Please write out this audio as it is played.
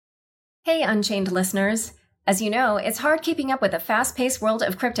Hey, Unchained listeners. As you know, it's hard keeping up with the fast-paced world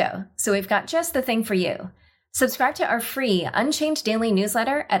of crypto, so we've got just the thing for you. Subscribe to our free Unchained daily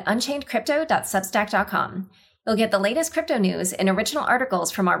newsletter at unchainedcrypto.substack.com. You'll get the latest crypto news and original articles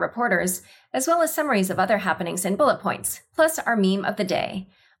from our reporters, as well as summaries of other happenings and bullet points, plus our meme of the day,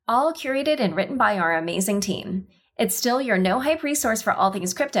 all curated and written by our amazing team. It's still your no-hype resource for all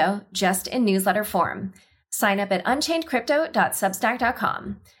things crypto, just in newsletter form. Sign up at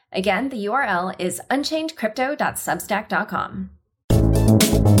unchainedcrypto.substack.com. Again, the URL is unchainedcrypto.substack.com.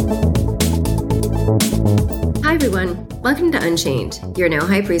 Hi, everyone. Welcome to Unchained, your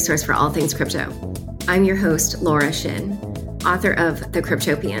no-hype resource for all things crypto. I'm your host, Laura Shin, author of The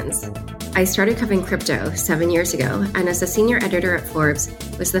Cryptopians. I started covering crypto 7 years ago, and as a senior editor at Forbes,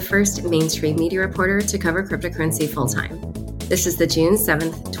 was the first mainstream media reporter to cover cryptocurrency full-time. This is the June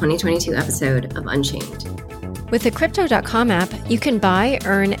 7th, 2022 episode of Unchained. With the Crypto.com app, you can buy,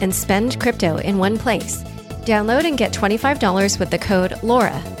 earn, and spend crypto in one place. Download and get $25 with the code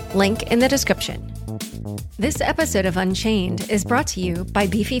LAURA, link in the description. This episode of Unchained is brought to you by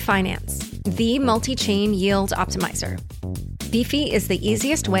Beefy Finance, the multi-chain yield optimizer. Beefy is the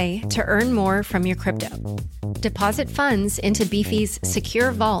easiest way to earn more from your crypto. Deposit funds into Beefy's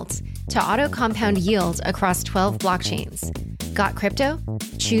secure vaults to auto-compound yield across 12 blockchains. Got crypto?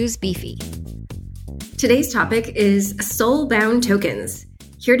 Choose Beefy. Today's topic is soul-bound tokens.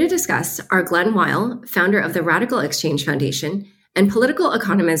 Here to discuss are Glenn Weil, founder of the Radical Exchange Foundation and political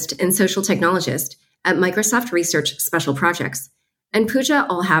economist and social technologist at Microsoft Research Special Projects, and Pooja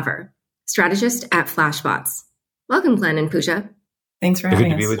Alhaver, strategist at Flashbots. Welcome, Glenn and Pooja. Thanks for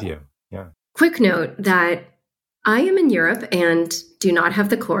having us. Good to be with you. Yeah. Quick note that I am in Europe and do not have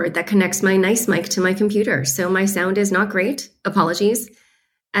the cord that connects my nice mic to my computer, so my sound is not great. Apologies.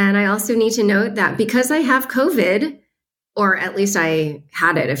 And I also need to note that because I have COVID, or at least I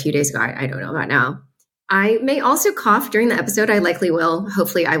had it a few days ago, I don't know about now, I may also cough during the episode. I likely will.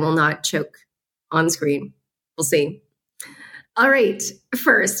 Hopefully I will not choke on screen. We'll see. All right.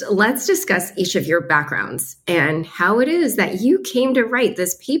 First, let's discuss each of your backgrounds and how it is that you came to write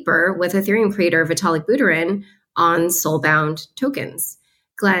this paper with Ethereum creator Vitalik Buterin on soul-bound tokens.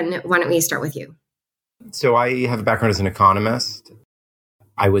 Glenn, why don't we start with you? So I have a background as an economist.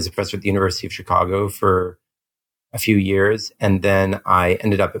 I was a professor at the University of Chicago for a few years, and then I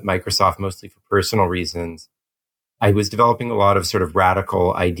ended up at Microsoft mostly for personal reasons. I was developing a lot of sort of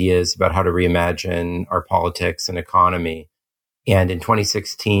radical ideas about how to reimagine our politics and economy. And in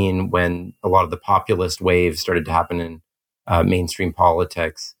 2016, when a lot of the populist waves started to happen in mainstream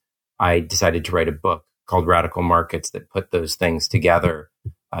politics, I decided to write a book called Radical Markets that put those things together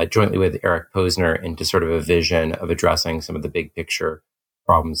jointly with Eric Posner into sort of a vision of addressing some of the big picture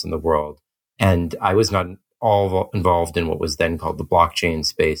problems in the world. And I was not all involved in what was then called the blockchain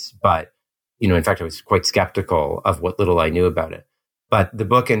space, but, in fact, I was quite skeptical of what little I knew about it. But the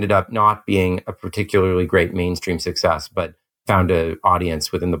book ended up not being a particularly great mainstream success, but found an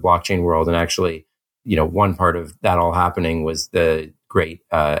audience within the blockchain world. And actually, one part of that all happening was the great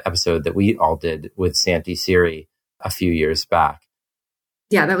episode that we all did with Santi Siri a few years back.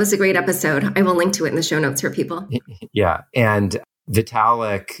 Yeah, that was a great episode. I will link to it in the show notes for people. Yeah. And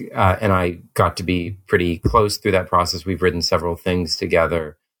Vitalik and I got to be pretty close through that process. We've written several things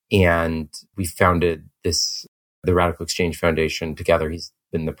together, and we founded the Radical Exchange Foundation together. He's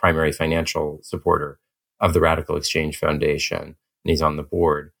been the primary financial supporter of the Radical Exchange Foundation, and he's on the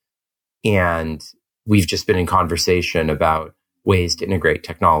board. And we've just been in conversation about ways to integrate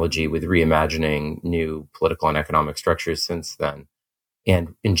technology with reimagining new political and economic structures since then.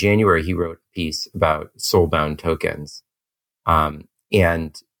 And in January, he wrote a piece about soul-bound tokens.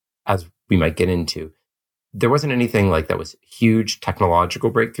 And as we might get into, there wasn't anything like that was huge technological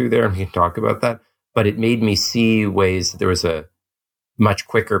breakthrough there, and we can talk about that, but it made me see ways that there was a much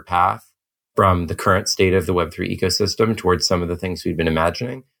quicker path from the current state of the Web3 ecosystem towards some of the things we'd been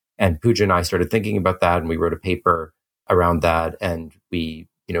imagining. And Pooja and I started thinking about that, and we wrote a paper around that, and we,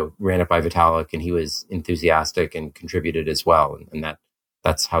 ran it by Vitalik, and he was enthusiastic and contributed as well. And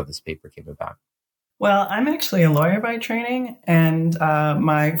that's how this paper came about. Well, I'm actually a lawyer by training, and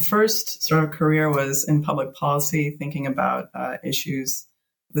my first sort of career was in public policy, thinking about issues.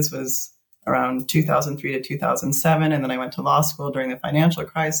 This was around 2003 to 2007, and then I went to law school during the financial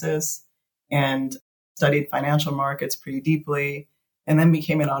crisis and studied financial markets pretty deeply, and then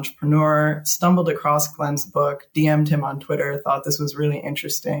became an entrepreneur, stumbled across Glenn's book, DM'd him on Twitter, thought this was really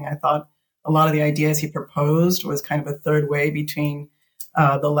interesting. I thought a lot of the ideas he proposed was kind of a third way between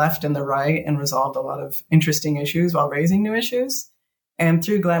the left and the right, and resolved a lot of interesting issues while raising new issues. And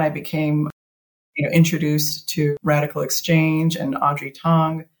through Glenn, I became introduced to Radical Exchange and Audrey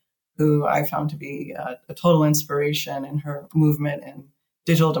Tong, who I found to be a total inspiration in her movement in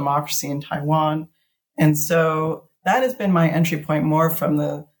digital democracy in Taiwan. And so that has been my entry point more from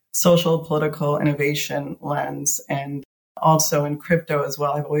the social political innovation lens, and also in crypto as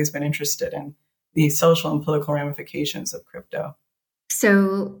well. I've always been interested in the social and political ramifications of crypto.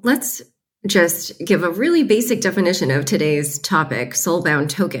 So let's just give a really basic definition of today's topic, soulbound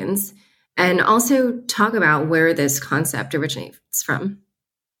tokens, and also talk about where this concept originates from.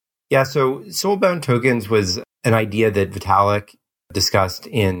 Yeah, so soulbound tokens was an idea that Vitalik discussed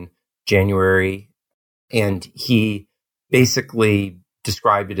in January, and he basically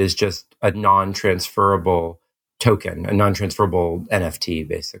described it as just a non-transferable token, a non-transferable NFT,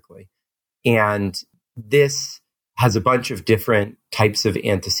 basically. And this has a bunch of different types of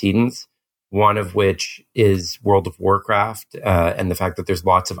antecedents, one of which is World of Warcraft, and the fact that there's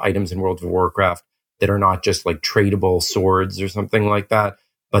lots of items in World of Warcraft that are not just like tradable swords or something like that,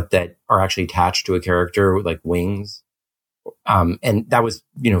 but that are actually attached to a character with like wings. And that was,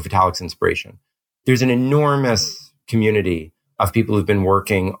 Vitalik's inspiration. There's an enormous community of people who've been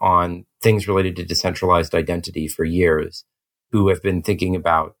working on things related to decentralized identity for years, who have been thinking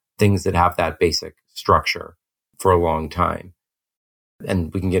about things that have that basic structure for a long time.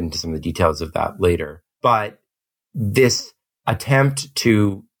 And we can get into some of the details of that later. But this attempt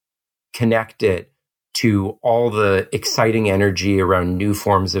to connect it to all the exciting energy around new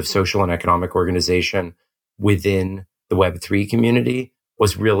forms of social and economic organization within the Web3 community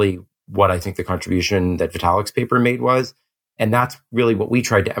was really what I think the contribution that Vitalik's paper made was. And that's really what we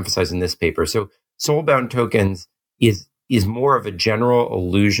tried to emphasize in this paper. So soulbound tokens is more of a general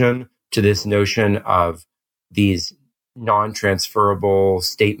allusion to this notion of these non-transferable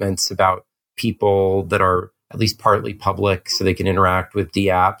statements about people that are at least partly public so they can interact with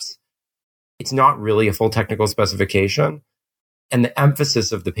dApps. It's not really a full technical specification. And the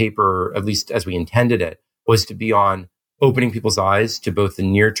emphasis of the paper, at least as we intended it, was to be on opening people's eyes to both the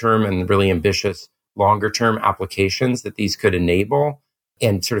near-term and really ambitious longer-term applications that these could enable,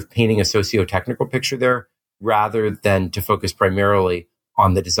 and sort of painting a socio-technical picture there, rather than to focus primarily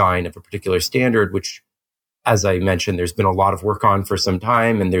on the design of a particular standard, which, as I mentioned, there's been a lot of work on for some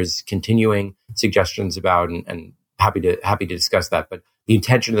time, and there's continuing suggestions about, and happy to discuss that. But the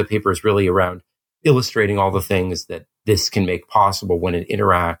intention of the paper is really around illustrating all the things that this can make possible when it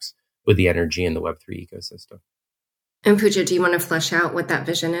interacts with the energy in the Web3 ecosystem. And Pooja, do you want to flesh out what that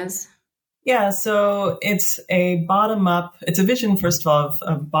vision is? Yeah, so it's a vision, first of all,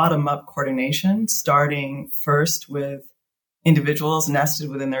 of bottom-up coordination, starting first with individuals nested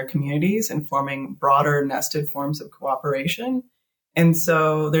within their communities and forming broader nested forms of cooperation. And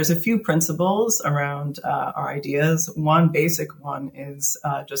so there's a few principles around our ideas. One basic one is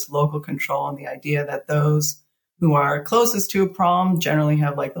just local control, and the idea that those who are closest to a problem generally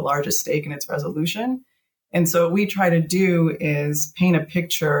have like the largest stake in its resolution. And so what we try to do is paint a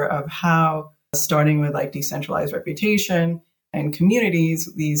picture of how, starting with like decentralized reputation and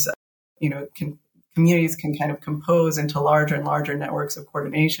communities, these, communities can kind of compose into larger and larger networks of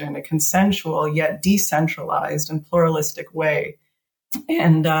coordination in a consensual yet decentralized and pluralistic way.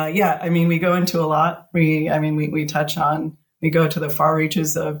 And we go into a lot. We touch on, we go to the far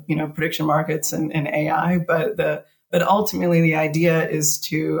reaches of, prediction markets and AI, but ultimately the idea is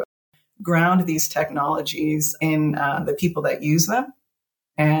to ground these technologies in the people that use them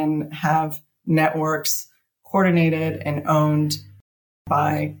and have networks coordinated and owned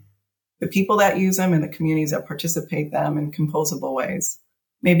by the people that use them and the communities that participate them in composable ways.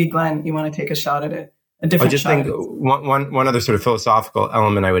 Maybe Glenn, you want to take a shot at it? A different I just think one other sort of philosophical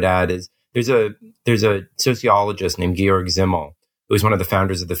element I would add is there's a sociologist named Georg Simmel, who was one of the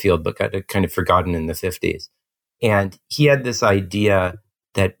founders of the field, but got kind of forgotten in the 50s. And he had this idea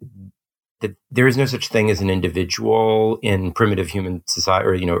that there is no such thing as an individual in primitive human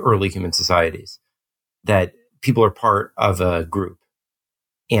society, or early human societies, that people are part of a group,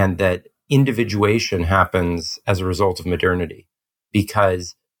 and that individuation happens as a result of modernity,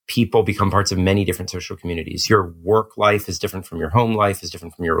 because people become parts of many different social communities. Your work life is different from your home life, is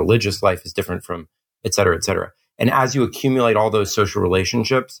different from your religious life, is different from et cetera, et cetera. And as you accumulate all those social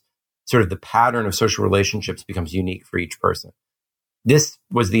relationships, sort of the pattern of social relationships becomes unique for each person. This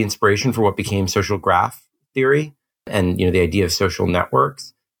was the inspiration for what became social graph theory and, the idea of social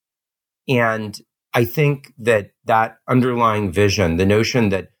networks. And I think that underlying vision, the notion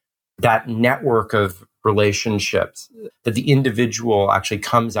that network of relationships, that the individual actually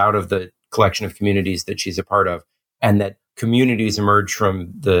comes out of the collection of communities that she's a part of, and that communities emerge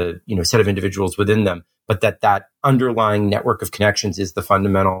from the, set of individuals within them, but that underlying network of connections is the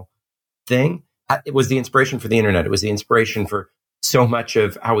fundamental thing. It was the inspiration for the internet. It was the inspiration for so much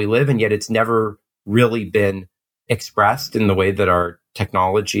of how we live, and yet it's never really been expressed in the way that our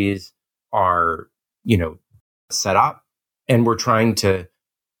technologies are, set up. And we're trying to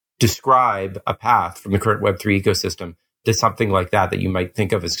describe a path from the current Web3 ecosystem to something like that you might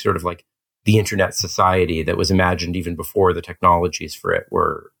think of as sort of like the internet society that was imagined even before the technologies for it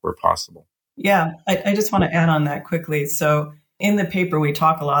were possible. Yeah, I just want to add on that quickly. So in the paper, we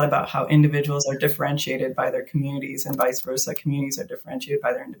talk a lot about how individuals are differentiated by their communities and vice versa. Communities are differentiated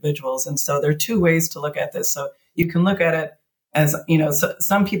by their individuals. And so there are two ways to look at this. So you can look at it as,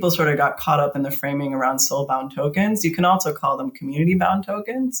 some people sort of got caught up in the framing around soul-bound tokens. You can also call them community-bound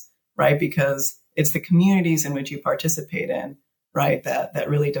tokens, right? Because it's the communities in which you participate in, right, that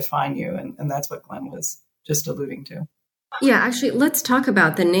really define you. And that's what Glenn was just alluding to. Yeah, actually, let's talk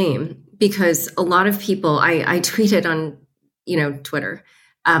about the name, because a lot of people, I tweeted on, Twitter,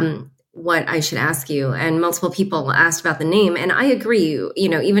 what I should ask you. And multiple people asked about the name. And I agree,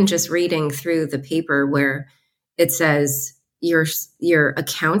 even just reading through the paper where it says your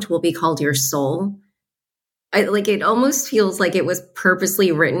account will be called your soul. It almost feels like it was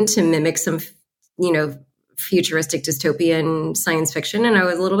purposely written to mimic some, futuristic dystopian science fiction. And I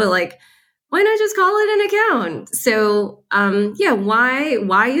was a little bit like, why not just call it an account? So,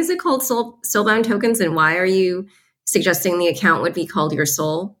 why is it called Soulbound Tokens, and why are you suggesting the account would be called your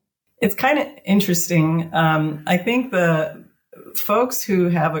soul? It's kind of interesting. I think the folks who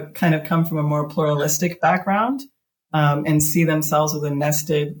have come from a more pluralistic background and see themselves within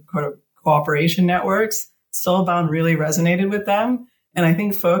nested cooperation networks, Soulbound really resonated with them. And I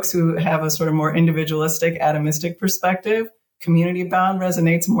think folks who have a sort of more individualistic, atomistic perspective, community bound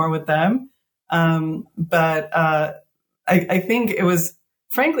resonates more with them. But I think it was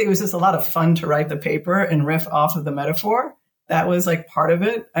just a lot of fun to write the paper and riff off of the metaphor. That was like part of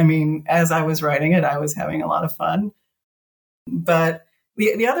it. I mean, as I was writing it, I was having a lot of fun. But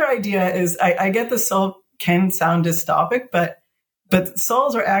the other idea is I get the soul can sound dystopic, but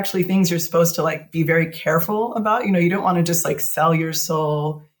souls are actually things you're supposed to be very careful about. You don't want to just sell your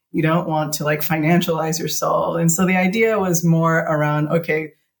soul. You don't want to financialize your soul. And so the idea was more around,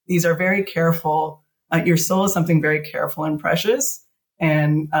 okay, these are very careful. Your soul is something very careful and precious.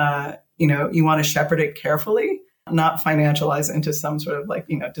 And, you want to shepherd it carefully, not financialize it into some sort of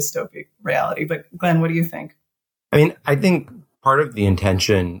dystopic reality. But Glenn, what do you think? I mean, I think part of the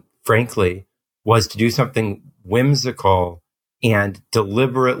intention, frankly, was to do something whimsical and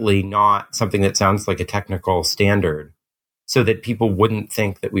deliberately not something that sounds like a technical standard, so that people wouldn't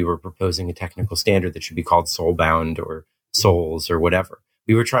think that we were proposing a technical standard that should be called soulbound or souls or whatever.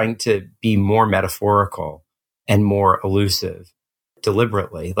 We were trying to be more metaphorical and more elusive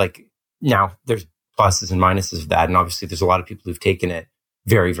deliberately. Now there's pluses and minuses of that. And obviously there's a lot of people who've taken it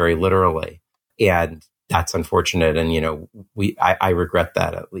very, very literally. And that's unfortunate. And, I regret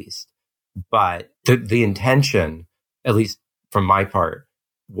that at least. But the intention, at least from my part,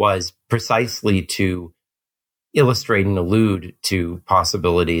 was precisely to illustrate and allude to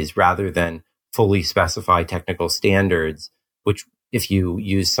possibilities rather than fully specify technical standards, which, if you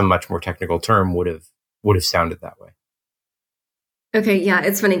use some much more technical term, would have sounded that way. Okay, yeah,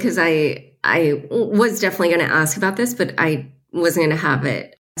 it's funny because I was definitely going to ask about this, but I wasn't going to have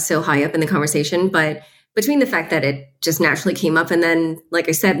it so high up in the conversation. But between the fact that it just naturally came up, and then, like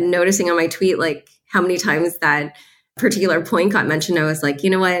I said, noticing on my tweet how many times that particular point got mentioned, I was like, you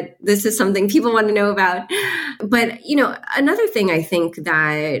know what, this is something people want to know about. But, another thing I think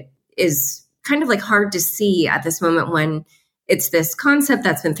that is kind of hard to see at this moment when it's this concept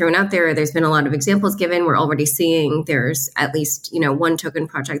that's been thrown out there. There's been a lot of examples given. We're already seeing there's at least, one token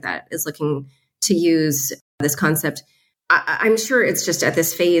project that is looking to use this concept. I'm sure it's just at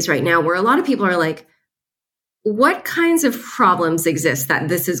this phase right now where a lot of people are like, what kinds of problems exist that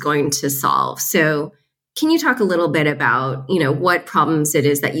this is going to solve? So can you talk a little bit about, what problems it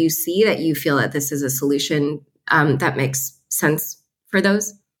is that you see that you feel that this is a solution that makes sense for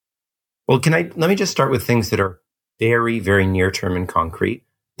those? Well, let me just start with things that are very, very near term and concrete.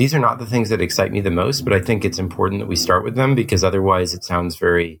 These are not the things that excite me the most, but I think it's important that we start with them because otherwise it sounds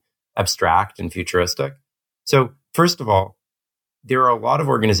very abstract and futuristic. So first of all, there are a lot of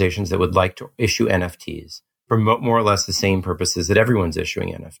organizations that would like to issue NFTs for more or less the same purposes that everyone's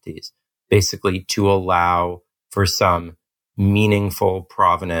issuing NFTs, basically to allow for some meaningful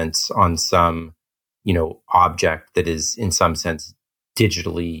provenance on some, object that is in some sense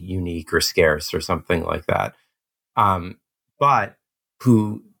digitally unique or scarce or something like that. But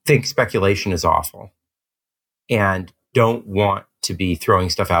who think speculation is awful and don't want to be throwing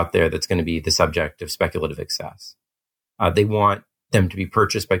stuff out there that's going to be the subject of speculative excess. They want them to be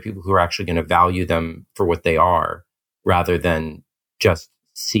purchased by people who are actually going to value them for what they are rather than just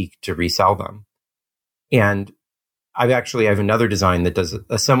seek to resell them. And I have another design that does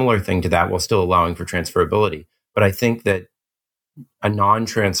a similar thing to that while still allowing for transferability. But I think that a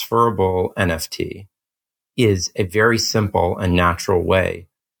non-transferable NFT is a very simple and natural way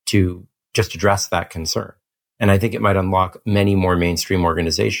to just address that concern. And I think it might unlock many more mainstream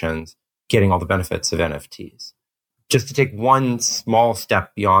organizations getting all the benefits of NFTs. Just to take one small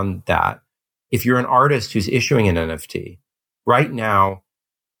step beyond that, if you're an artist who's issuing an NFT, right now,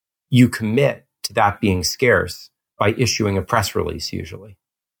 you commit to that being scarce by issuing a press release usually.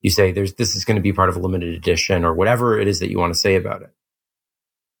 You say this is going to be part of a limited edition or whatever it is that you want to say about it.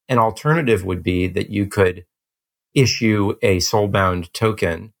 An alternative would be that you could issue a soulbound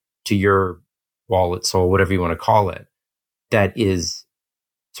token to your wallet, soul, whatever you want to call it, that is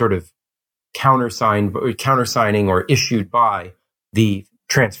sort of countersigning or issued by the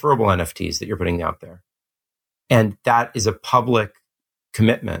transferable NFTs that you're putting out there. And that is a public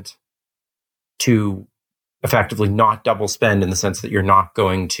commitment to effectively not double spend in the sense that you're not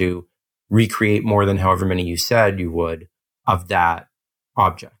going to recreate more than however many you said you would of that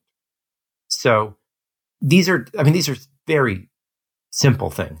object. So these are very simple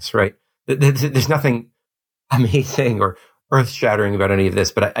things, right? There's nothing amazing or earth-shattering about any of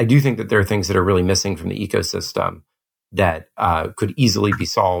this, but I do think that there are things that are really missing from the ecosystem that could easily be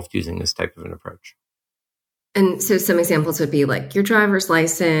solved using this type of an approach. And so some examples would be like your driver's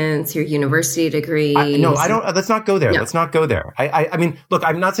license, your university degree. No, I don't. Let's not go there. No. Let's not go there. I mean, look,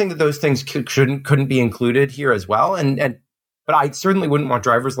 I'm not saying that those things couldn't be included here as well. But I certainly wouldn't want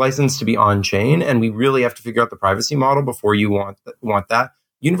driver's license to be on chain. And we really have to figure out the privacy model before you want that.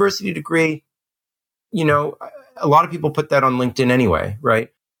 University degree, a lot of people put that on LinkedIn anyway, right?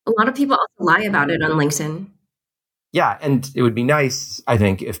 A lot of people also lie about it on LinkedIn. Yeah, and it would be nice, I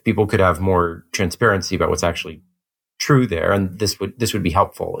think, if people could have more transparency about what's actually true there, and this would be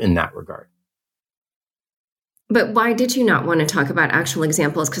helpful in that regard. But why did you not want to talk about actual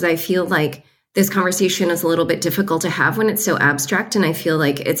examples? Because I feel like this conversation is a little bit difficult to have when it's so abstract, and I feel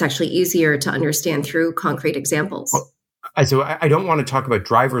like it's actually easier to understand through concrete examples. So I don't want to talk about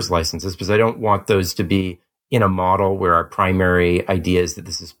driver's licenses because I don't want those to be in a model where our primary idea is that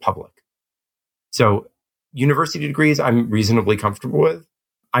this is public. So university degrees, I'm reasonably comfortable with.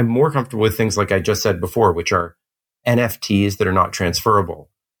 I'm more comfortable with things like I just said before, which are NFTs that are not transferable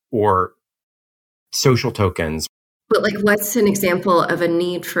or social tokens. But what's an example of a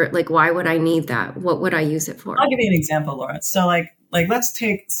need for, why would I need that? What would I use it for? I'll give you an example, Laura. So let's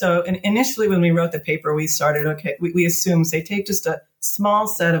take, initially when we wrote the paper, we started, we assumed, take just a small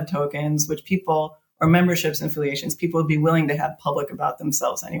set of tokens, which people, or memberships and affiliations, people would be willing to have public about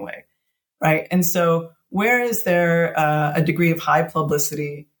themselves anyway, right? And so where is there a degree of high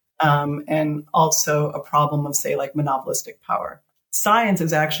publicity and also a problem of, say, monopolistic power? Science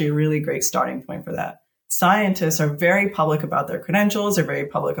is actually a really great starting point for that. Scientists are very public about their credentials, are very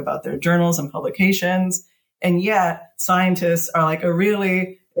public about their journals and publications, and yet scientists are a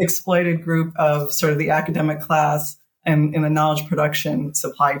really exploited group of sort of the academic class and in the knowledge production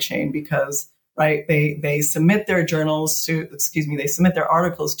supply chain because, right, they submit their they submit their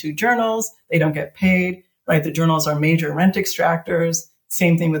articles to journals, they don't get paid, right? The journals are major rent extractors,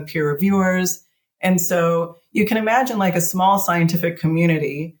 same thing with peer reviewers. And so you can imagine a small scientific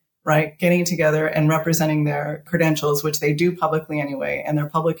community, right, getting together and representing their credentials, which they do publicly anyway, and their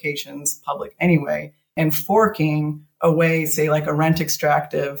publications public anyway, and forking away, say, a rent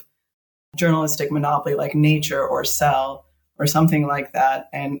extractive journalistic monopoly like Nature or Cell or something like that,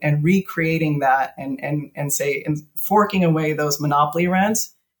 and recreating that and forking away those monopoly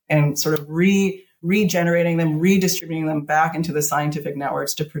rents and sort of regenerating them, redistributing them back into the scientific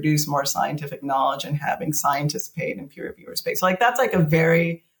networks to produce more scientific knowledge and having scientists paid and peer reviewers paid. So that's a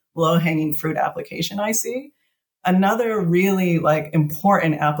very low-hanging fruit application I see. Another really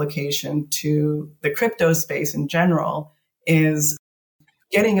important application to the crypto space in general is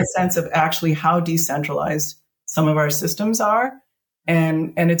getting a sense of actually how decentralized some of our systems are.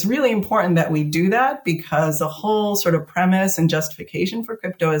 And it's really important that we do that because the whole sort of premise and justification for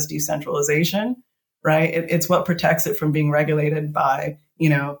crypto is decentralization, right? It's what protects it from being regulated by,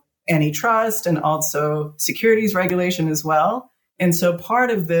 antitrust and also securities regulation as well. And so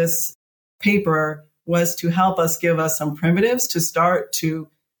part of this paper was to help us give us some primitives to start to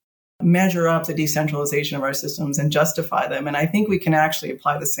measure up the decentralization of our systems and justify them. And I think we can actually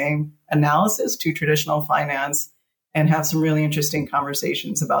apply the same analysis to traditional finance and have some really interesting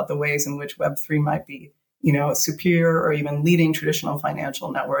conversations about the ways in which Web3 might be, superior or even leading traditional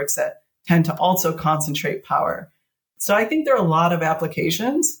financial networks that tend to also concentrate power. So I think there are a lot of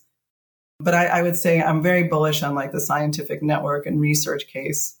applications. But I would say I'm very bullish on like the scientific network and research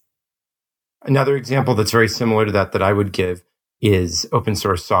case. Another example that's very similar to that I would give is open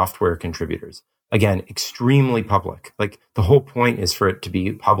source software contributors. Again, extremely public. Like the whole point is for it to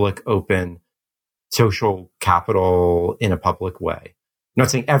be public, open, social capital in a public way. I'm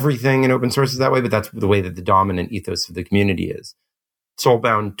not saying everything in open source is that way, but that's the way that the dominant ethos of the community is.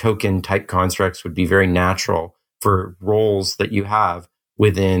 Soulbound token type constructs would be very natural for roles that you have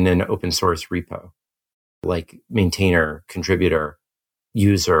within an open source repo, like maintainer, contributor,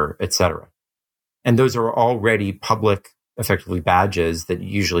 user, etc. And those are already public, effectively badges that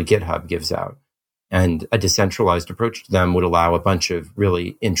usually GitHub gives out. And a decentralized approach to them would allow a bunch of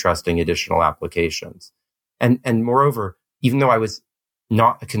really interesting additional applications. And moreover, even though I was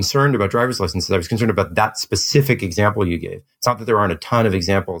not concerned about driver's licenses, I was concerned about that specific example you gave. It's not that there aren't a ton of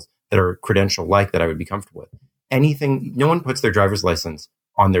examples that are credential-like that I would be comfortable with. Anything, no one puts their driver's license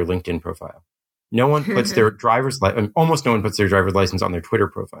on their LinkedIn profile. No one puts their almost no one puts their driver's license on their Twitter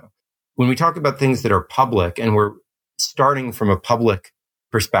profile. When we talk about things that are public and we're starting from a public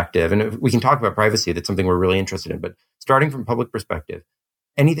perspective, and we can talk about privacy, that's something we're really interested in, but starting from a public perspective,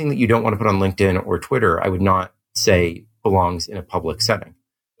 anything that you don't want to put on LinkedIn or Twitter, I would not say belongs in a public setting.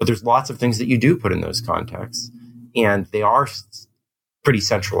 But there's lots of things that you do put in those contexts, and they are pretty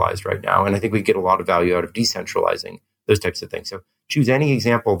centralized right now. And I think we get a lot of value out of decentralizing those types of things. So choose any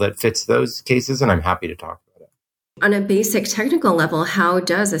example that fits those cases, and I'm happy to talk about it. On a basic technical level, how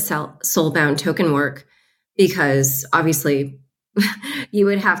does a soulbound token work? Because obviously you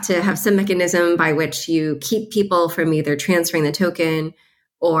would have to have some mechanism by which you keep people from either transferring the token,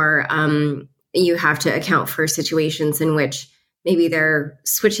 or you have to account for situations in which maybe they're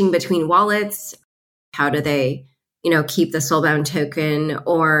switching between wallets. How do they, keep the soulbound token?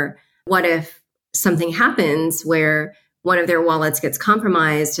 Or what if something happens where one of their wallets gets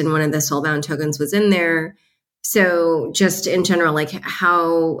compromised and one of the soulbound tokens was in there? So just in general, like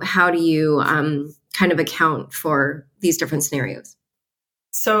how do you kind of account for these different scenarios?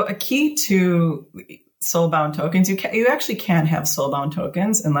 So a key to soulbound tokens, you actually can't have soulbound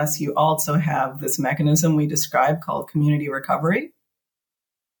tokens unless you also have this mechanism we described called community recovery.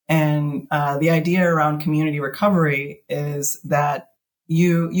 And the idea around community recovery is that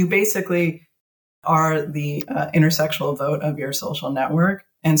you basically are the intersectional vote of your social network.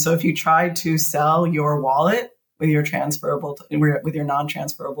 And so if you try to sell your wallet with your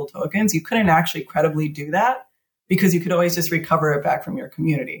non-transferable tokens, you couldn't actually credibly do that because you could always just recover it back from your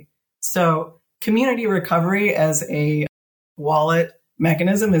community. So community recovery as a wallet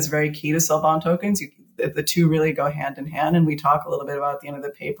mechanism is very key to soulbound tokens. The two really go hand in hand. And we talk a little bit about at the end of the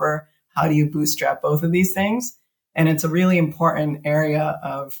paper, how do you bootstrap both of these things? And it's a really important area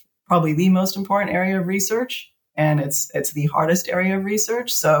of probably the most important area of research. And it's the hardest area of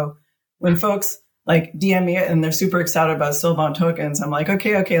research. So when folks like DM me and they're super excited about soulbound tokens, I'm like,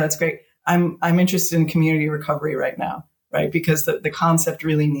 okay, that's great. I'm interested in community recovery right now, right? Because the concept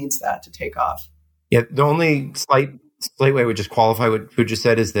really needs that to take off. Yeah, the only slight way I would just qualify what Pooja just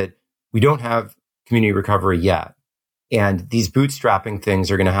said is that we don't have community recovery yet. And these bootstrapping things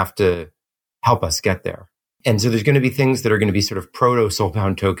are going to have to help us get there. And so there's going to be things that are going to be sort of proto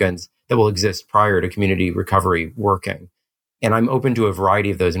soulbound tokens that will exist prior to community recovery working. And I'm open to a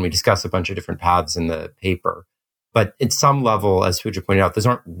variety of those. And we discuss a bunch of different paths in the paper. But at some level, as Pooja pointed out, those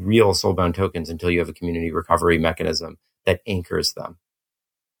aren't real soulbound tokens until you have a community recovery mechanism that anchors them.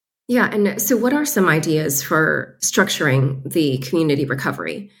 Yeah. And so what are some ideas for structuring the community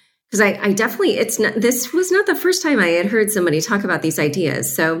recovery? Because I definitely, this was not the first time I had heard somebody talk about these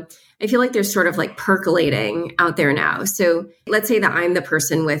ideas. So I feel like they're sort of like percolating out there now. So let's say that I'm the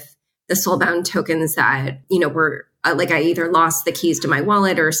person with the soulbound tokens that, were like I either lost the keys to my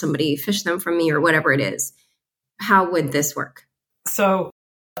wallet or somebody fished them from me or whatever it is. How would this work? So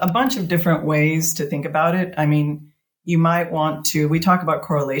a bunch of different ways to think about it. I mean, you might want to, we talk about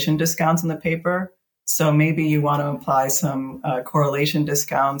correlation discounts in the paper. So maybe you want to apply some correlation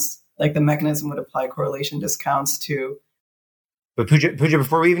discounts, like the mechanism would apply correlation discounts to. But Pooja,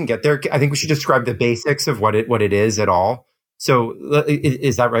 before we even get there, I think we should describe the basics of what it is at all. So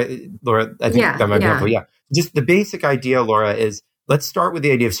is that right, Laura? I think that might be helpful. Yeah. Just the basic idea, Laura, is let's start with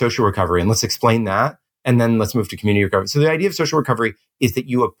the idea of social recovery and let's explain that. And then let's move to community recovery. So the idea of social recovery is that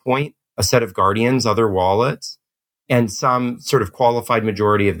you appoint a set of guardians, other wallets, and some sort of qualified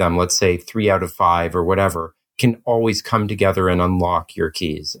majority of them, let's say 3 out of 5 or whatever, can always come together and unlock your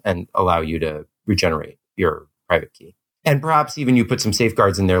keys and allow you to regenerate your private key. And perhaps even you put some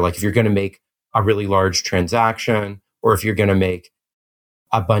safeguards in there, like if you're going to make a really large transaction, or if you're going to make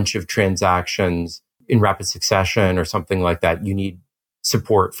a bunch of transactions in rapid succession or something like that, you need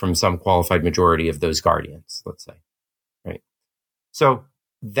support from some qualified majority of those guardians, let's say, right? So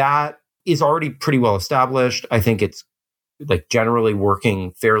that is already pretty well established. I think it's like generally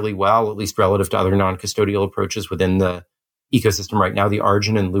working fairly well, at least relative to other non-custodial approaches within the ecosystem right now. The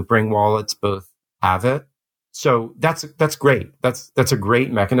Argent and Loopring wallets both have it. So that's great. That's a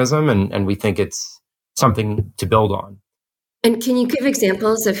great mechanism, and we think it's something to build on. And can you give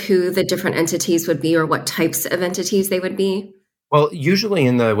examples of who the different entities would be or what types of entities they would be? Well, usually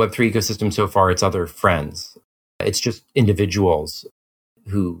in the Web3 ecosystem so far, it's other friends. It's just individuals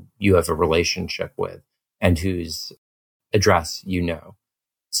who you have a relationship with and whose address you know.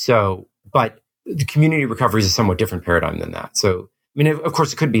 So, but the community recovery is a somewhat different paradigm than that. So, I mean, of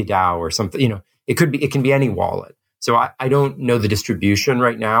course, it could be a DAO or something, it can be any wallet. So I don't know the distribution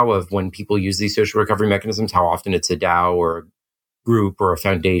right now of when people use these social recovery mechanisms, how often it's a DAO or a group or a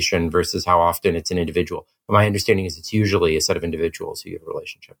foundation versus how often it's an individual. But my understanding is it's usually a set of individuals who you have a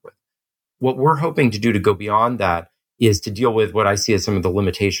relationship with. What we're hoping to do to go beyond that is to deal with what I see as some of the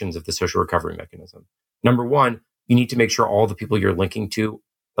limitations of the social recovery mechanism. Number one, you need to make sure all the people you're linking to,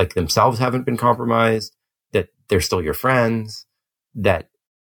 like themselves, haven't been compromised, that they're still your friends, that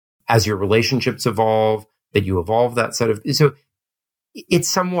as your relationships evolve, that you evolve that set of... So it's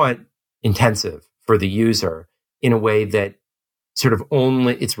somewhat intensive for the user in a way that sort of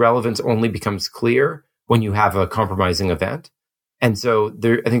its relevance only becomes clear when you have a compromising event. And so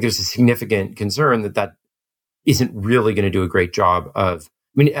I think there's a significant concern that isn't really going to do a great job of...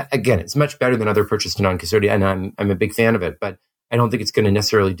 I mean, again, it's much better than other approaches to non-custodial, and I'm a big fan of it, but I don't think it's going to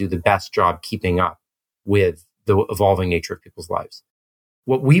necessarily do the best job keeping up with the evolving nature of people's lives.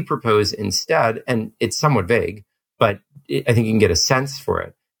 What we propose instead, and it's somewhat vague, but I think you can get a sense for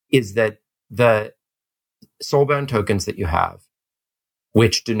it, is that the soulbound tokens that you have,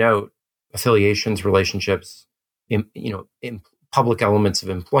 which denote affiliations, relationships, in public elements of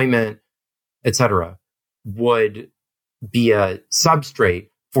employment, etc., would be a substrate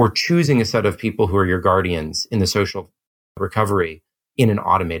for choosing a set of people who are your guardians in the social recovery in an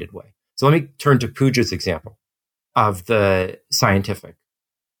automated way. So let me turn to Pooja's example of the scientific,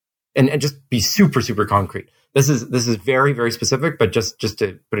 and just be super, super concrete. This is very, very specific, but just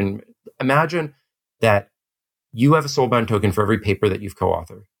to put in, imagine that you have a soulbound token for every paper that you've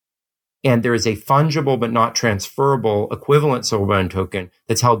co-authored. And there is a fungible but not transferable equivalent soulbound token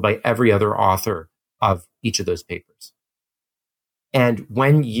that's held by every other author of each of those papers. And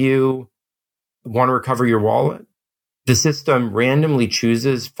when you want to recover your wallet, the system randomly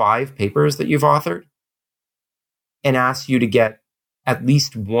chooses 5 papers that you've authored and asks you to get at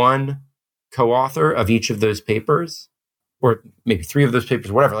least one co-author of each of those papers, or maybe 3 of those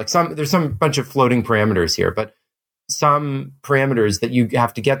papers, whatever. There's some bunch of floating parameters here, but some parameters that you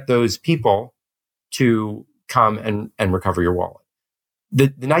have to get those people to come and recover your wallet.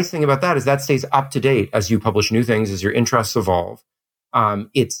 The nice thing about that is that stays up to date as you publish new things, as your interests evolve.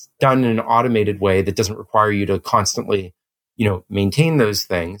 It's done in an automated way that doesn't require you to constantly, maintain those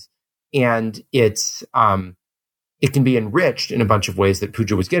things. And it can be enriched in a bunch of ways that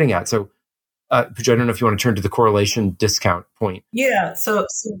Pooja was getting at. So, Pooja, I don't know if you want to turn to the correlation discount point. Yeah. So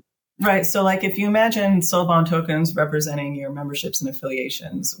right. So like if you imagine soulbound tokens representing your memberships and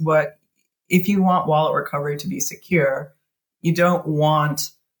affiliations, if you want wallet recovery to be secure, you don't want,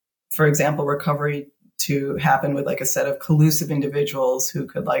 for example, recovery to happen with like a set of collusive individuals who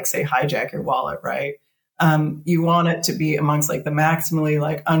could say hijack your wallet, right? You want it to be amongst the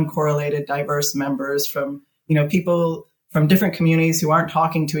maximally uncorrelated diverse members from, people from different communities who aren't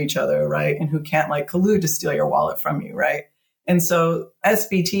talking to each other, right? And who can't collude to steal your wallet from you, right? And so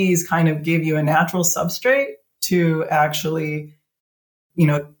SBTs kind of give you a natural substrate to actually,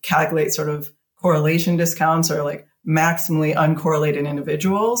 calculate sort of correlation discounts or maximally uncorrelated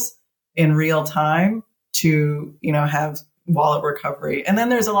individuals in real time to, have wallet recovery. And then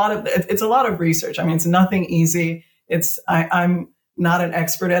there's it's a lot of research. I mean, it's nothing easy. I'm not an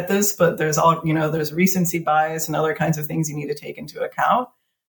expert at this, but there's there's recency bias and other kinds of things you need to take into account.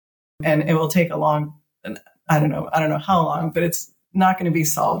 And it will take I don't know how long, but it's not going to be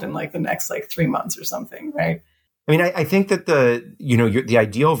solved in the next 3 months or something, right? I mean, I think that the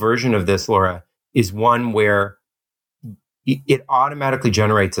ideal version of this, Laura, is one where it automatically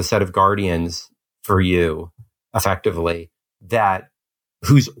generates a set of guardians for you, effectively,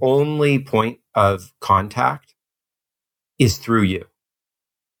 whose only point of contact is through you.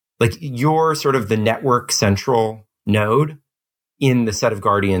 You're sort of the network central node in the set of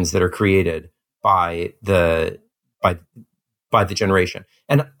guardians that are created by the generation.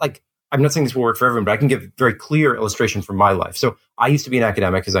 And I'm not saying this will work for everyone, but I can give a very clear illustration from my life. So I used to be an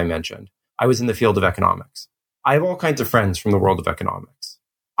academic, as I mentioned. I was in the field of economics. I have all kinds of friends from the world of economics.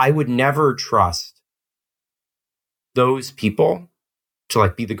 I would never trust those people to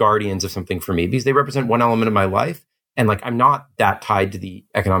like be the guardians of something for me because they represent one element of my life. And like, I'm not that tied to the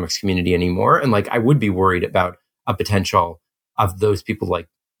economics community anymore. And like, I would be worried about a potential of those people like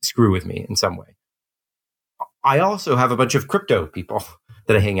screw with me in some way. I also have a bunch of crypto people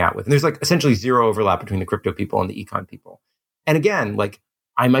that I hang out with. And there's like essentially zero overlap between the crypto people and the econ people. And again, like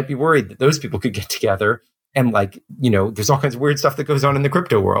I might be worried that those people could get together and like, there's all kinds of weird stuff that goes on in the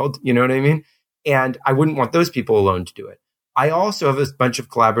crypto world. You know what I mean? And I wouldn't want those people alone to do it. I also have a bunch of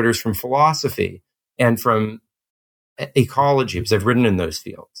collaborators from philosophy and from ecology because I've written in those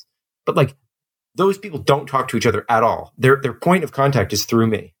fields. But like those people don't talk to each other at all. Their point of contact is through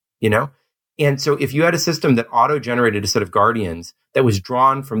me, And so if you had a system that auto-generated a set of guardians that was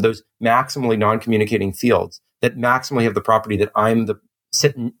drawn from those maximally non-communicating fields that maximally have the property that I'm the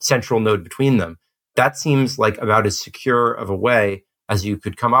central node between them, that seems like about as secure of a way as you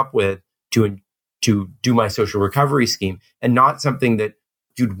could come up with to do my social recovery scheme, and not something that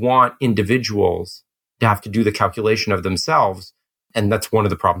you'd want individuals to have to do the calculation of themselves. And that's one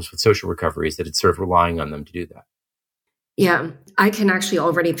of the problems with social recovery is that it's sort of relying on them to do that. Yeah, I can actually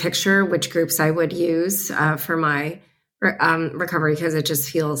already picture which groups I would use for my recovery, because it just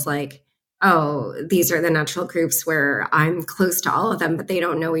feels like, oh, these are the natural groups where I'm close to all of them, but they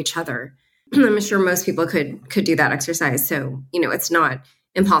don't know each other. I'm sure most people could do that exercise. So, it's not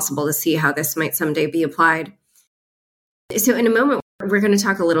impossible to see how this might someday be applied. So in a moment, we're going to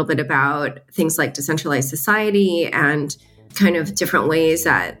talk a little bit about things like decentralized society and kind of different ways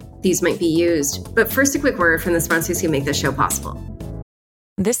that these might be used. But first, a quick word from the sponsors who make this show possible.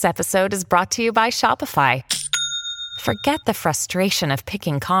 This episode is brought to you by Shopify. Forget the frustration of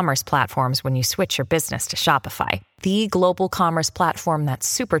picking commerce platforms when you switch your business to Shopify, the global commerce platform that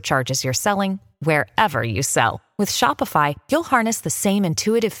supercharges your selling wherever you sell. With Shopify, you'll harness the same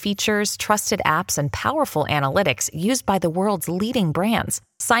intuitive features, trusted apps, and powerful analytics used by the world's leading brands.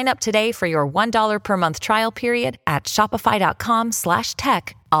 Sign up today for your $1 per month trial period at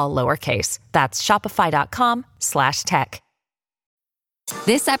shopify.com/tech, all lowercase. That's shopify.com/tech.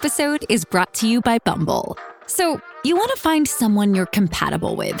 This episode is brought to you by Bumble. So, you want to find someone you're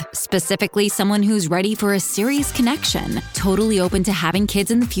compatible with, specifically someone who's ready for a serious connection, totally open to having kids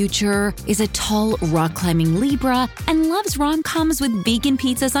in the future, is a tall, rock-climbing Libra, and loves rom-coms with vegan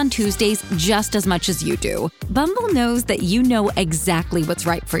pizzas on Tuesdays just as much as you do. Bumble knows that you know exactly what's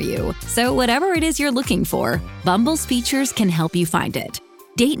right for you. So whatever it is you're looking for, Bumble's features can help you find it.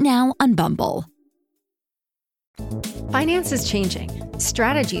 Date now on Bumble. Finance is changing.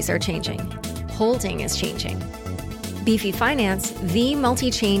 Strategies are changing. Holding is changing. Beefy Finance, the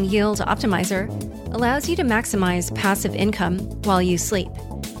multi-chain yield optimizer, allows you to maximize passive income while you sleep.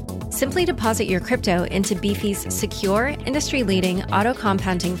 Simply deposit your crypto into Beefy's secure, industry-leading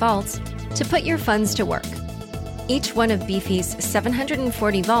auto-compounding vaults to put your funds to work. Each one of Beefy's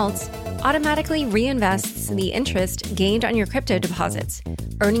 740 vaults automatically reinvests the interest gained on your crypto deposits,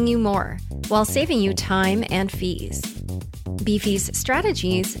 earning you more while saving you time and fees. Beefy's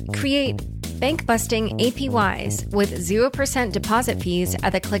strategies create bank-busting APYs with 0% deposit fees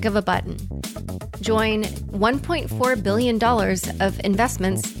at the click of a button. Join $1.4 billion of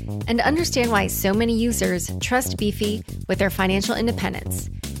investments and understand why so many users trust Beefy with their financial independence.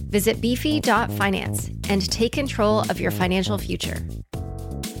 Visit beefy.finance and take control of your financial future.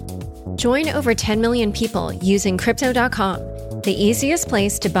 Join over 10 million people using Crypto.com, the easiest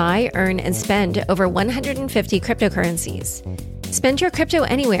place to buy, earn, and spend over 150 cryptocurrencies. Spend your crypto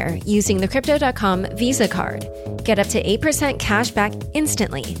anywhere using the Crypto.com Visa card. Get up to 8% cash back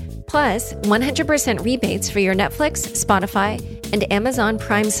instantly, plus 100% rebates for your Netflix, Spotify, and Amazon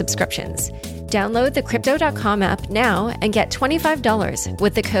Prime subscriptions. Download the Crypto.com app now and get $25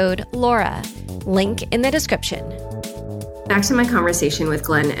 with the code LAURA. Link in the description. Back to my conversation with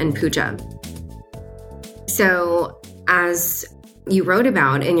Glenn and Pooja. So, as you wrote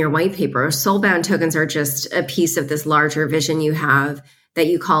about in your white paper, soulbound tokens are just a piece of this larger vision you have that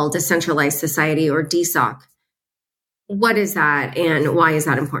you call decentralized society, or DSOC. What is that, and why is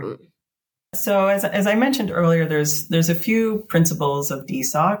that important? So as I mentioned earlier, there's a few principles of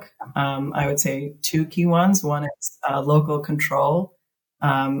DSOC. I would say two key ones. One is local control,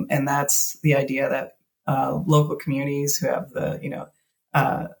 and that's the idea that local communities who have the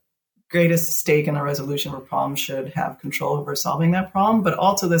greatest stake in a resolution of a problem should have control over solving that problem. But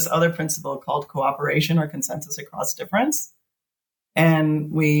also this other principle called cooperation, or consensus across difference.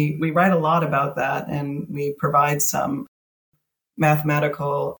 And we write a lot about that, and we provide some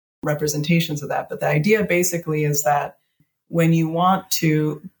mathematical representations of that. But the idea basically is that when you want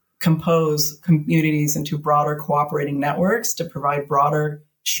to compose communities into broader cooperating networks to provide broader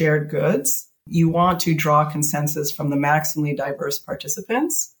shared goods. You want to draw consensus from the maximally diverse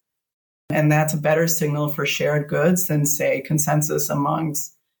participants. And that's a better signal for shared goods than, say, consensus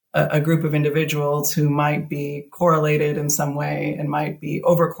amongst a group of individuals who might be correlated in some way and might be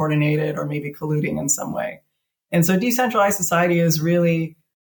over-coordinated or maybe colluding in some way. And so decentralized society is really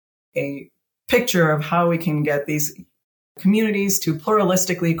a picture of how we can get these communities to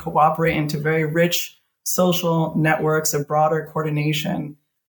pluralistically cooperate into very rich social networks of broader coordination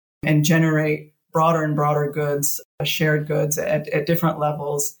and generate broader and broader goods, shared goods at different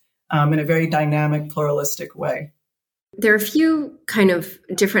levels in a very dynamic, pluralistic way. There are a few kind of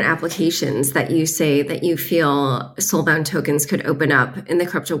different applications that you say that you feel soulbound tokens could open up in the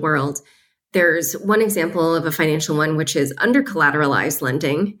crypto world. There's one example of a financial one, which is under collateralized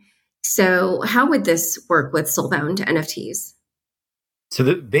lending. So how would this work with soulbound NFTs? So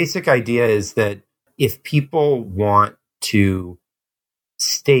the basic idea is that if people want to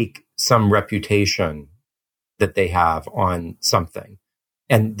stake some reputation that they have on something,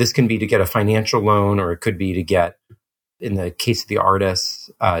 and this can be to get a financial loan, or it could be to get, in the case of the artists,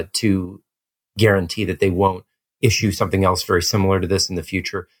 to guarantee that they won't issue something else very similar to this in the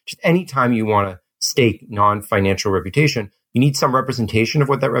future. Just anytime you want to stake non-financial reputation, you need some representation of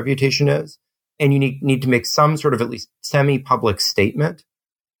what that reputation is. And you need to make some sort of at least semi-public statement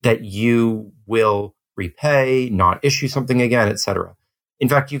that you will repay, not issue something again, etc. In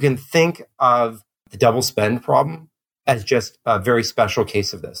fact, you can think of the double spend problem as just a very special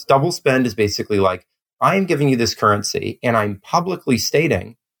case of this. Double spend is basically like, I am giving you this currency and I'm publicly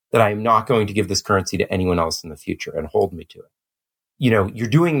stating that I am not going to give this currency to anyone else in the future and hold me to it. You're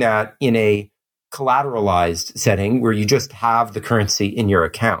doing that in a collateralized setting where you just have the currency in your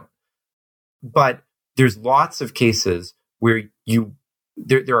account. But there's lots of cases where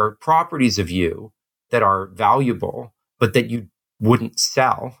there are properties of you that are valuable, but that you wouldn't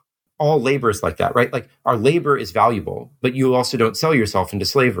sell. All labor is like that, right? Like our labor is valuable, but you also don't sell yourself into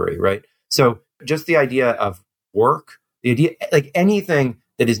slavery, right? So just the idea of work, the idea, like anything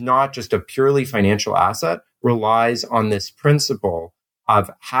that is not just a purely financial asset, relies on this principle of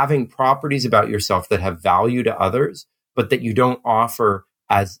having properties about yourself that have value to others, but that you don't offer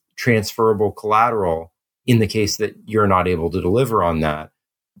as transferable collateral in the case that you're not able to deliver on that.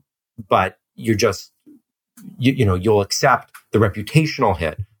 But you're just, you'll accept the reputational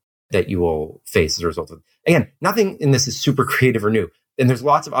hit that you will face as a result of it. Again, nothing in this is super creative or new. And there's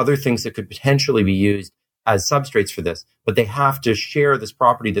lots of other things that could potentially be used as substrates for this, but they have to share this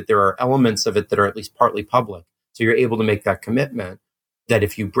property, that there are elements of it that are at least partly public. So you're able to make that commitment that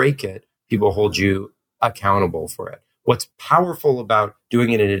if you break it, people hold you accountable for it. What's powerful about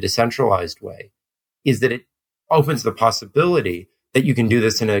doing it in a decentralized way is that it opens the possibility that you can do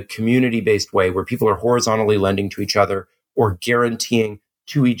this in a community-based way where people are horizontally lending to each other or guaranteeing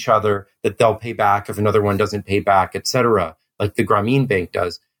to each other that they'll pay back if another one doesn't pay back, et cetera, like the Grameen Bank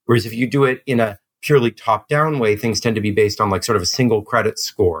does. Whereas if you do it in a purely top-down way, things tend to be based on like sort of a single credit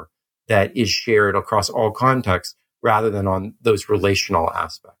score that is shared across all contexts rather than on those relational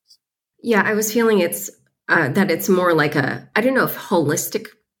aspects. Yeah, I was feeling that it's more like I don't know if holistic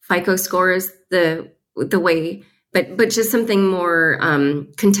FICO score is the way, but just something more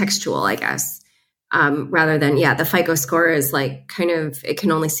contextual, I guess, rather than, the FICO score is like kind of, it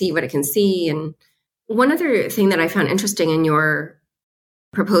can only see what it can see. And one other thing that I found interesting in your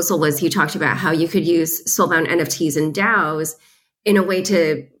proposal was you talked about how you could use soulbound NFTs and DAOs in a way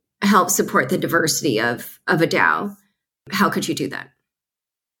to help support the diversity of a DAO. How could you do that?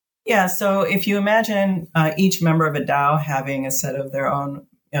 Yeah, so if you imagine each member of a DAO having a set of their own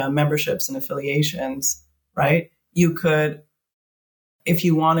memberships and affiliations, right? You could, if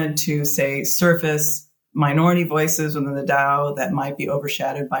you wanted to, say, surface minority voices within the DAO that might be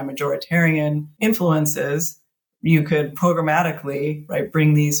overshadowed by majoritarian influences, you could programmatically, right,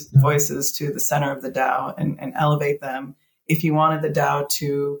 bring these voices to the center of the DAO and elevate them. If you wanted the DAO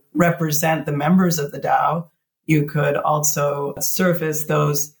to represent the members of the DAO, you could also surface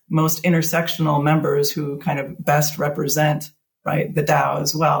those most intersectional members who kind of best represent, right, the DAO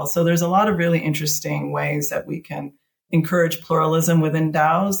as well. So there's a lot of really interesting ways that we can encourage pluralism within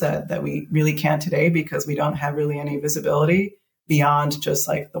DAOs that we really can't today because we don't have really any visibility beyond just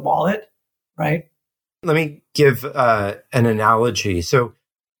like the wallet, right? Let me give an analogy. So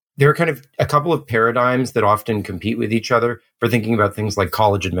there are kind of a couple of paradigms that often compete with each other for thinking about things like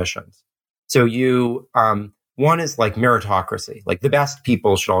college admissions. So one is like meritocracy, like the best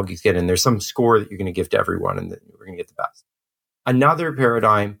people should all get in. There's some score that you're going to give to everyone and that we're going to get the best. Another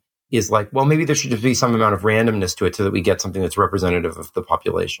paradigm is like, well, maybe there should just be some amount of randomness to it so that we get something that's representative of the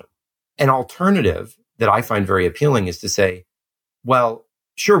population. An alternative that I find very appealing is to say, well,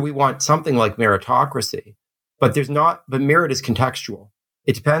 sure, we want something like meritocracy, but merit is contextual.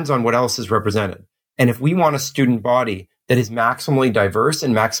 It depends on what else is represented. And if we want a student body that is maximally diverse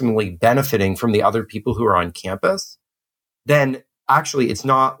and maximally benefiting from the other people who are on campus, then actually it's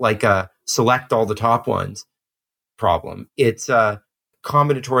not like a select all the top ones problem. It's a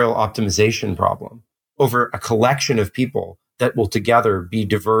combinatorial optimization problem over a collection of people that will together be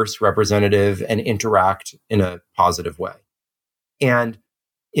diverse, representative, and interact in a positive way. And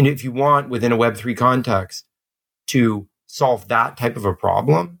if you want, within a Web3 context, to solve that type of a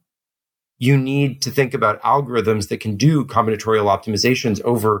problem, you need to think about algorithms that can do combinatorial optimizations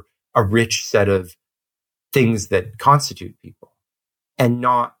over a rich set of things that constitute people, and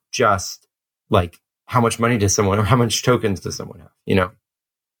not just like how much money does someone or how much tokens does someone have, you know?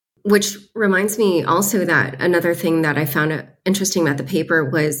 Which reminds me also that another thing that I found interesting about the paper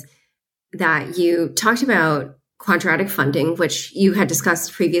was that you talked about quadratic funding, which you had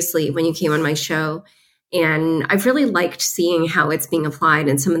discussed previously when you came on my show. And I've really liked seeing how it's being applied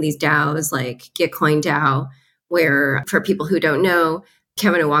in some of these DAOs like Gitcoin DAO, where for people who don't know,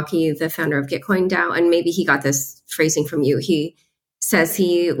 Kevin Owocki, the founder of Gitcoin DAO, and maybe he got this phrasing from you, he says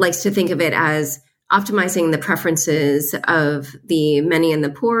he likes to think of it as optimizing the preferences of the many and the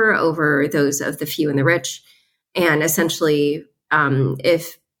poor over those of the few and the rich. And essentially,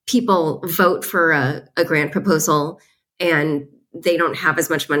 if people vote for a grant proposal and they don't have as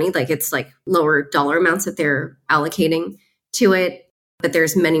much money, like it's like lower dollar amounts that they're allocating to it, but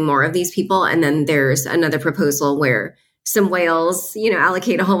there's many more of these people. And then there's another proposal where some whales,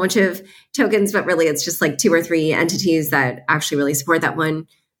 allocate a whole bunch of tokens, but really it's just like 2 or 3 entities that actually really support that one.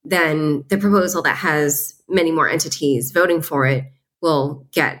 Then the proposal that has many more entities voting for it will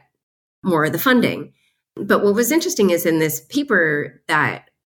get more of the funding. But what was interesting is in this paper that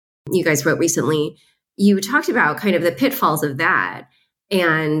you guys wrote recently, you talked about kind of the pitfalls of that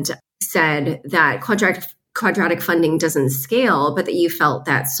and said that quadratic funding doesn't scale, but that you felt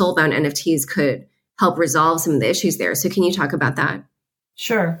that soulbound NFTs could help resolve some of the issues there. So can you talk about that?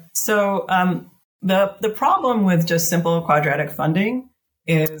 Sure. So the problem with just simple quadratic funding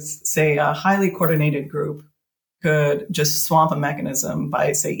is, say, a highly coordinated group could just swamp a mechanism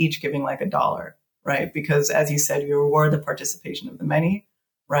by, say, each giving like $1, right? Because as you said, you reward the participation of the many,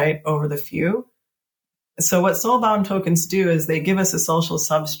 right, over the few. So what soulbound tokens do is they give us a social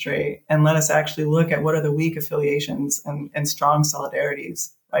substrate and let us actually look at what are the weak affiliations and strong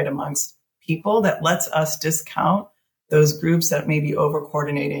solidarities, right, amongst people that lets us discount those groups that may be over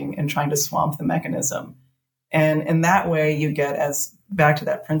coordinating and trying to swamp the mechanism. And in that way, you get, as back to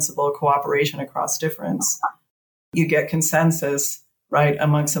that principle, cooperation across difference. You get consensus, right,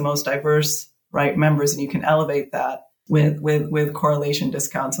 amongst the most diverse, right, members, and you can elevate that with correlation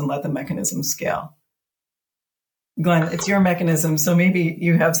discounts and let the mechanism scale. Glenn, it's your mechanism, so maybe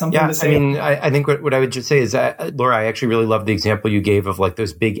you have something to say. I mean, I think what I would just say is that, Laura, I actually really love the example you gave of like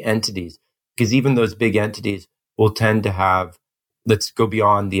those big entities, because even those big entities will tend to have, let's go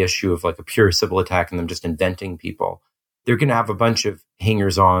beyond the issue of like a pure Sybil attack and them just inventing people. They're going to have a bunch of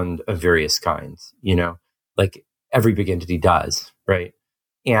hangers-on of various kinds, like every big entity does, right?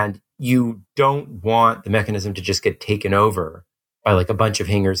 And you don't want the mechanism to just get taken over by like a bunch of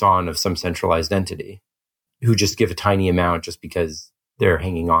hangers-on of some centralized entity who just give a tiny amount just because they're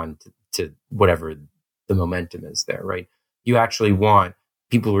hanging on to whatever the momentum is there, right? You actually want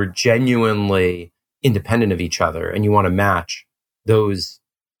people who are genuinely independent of each other, and you want to match those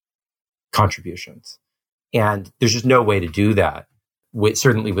contributions. And there's just no way to do that,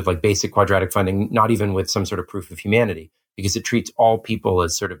 certainly with like basic quadratic funding, not even with some sort of proof of humanity, because it treats all people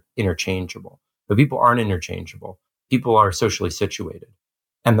as sort of interchangeable. But people aren't interchangeable. People are socially situated.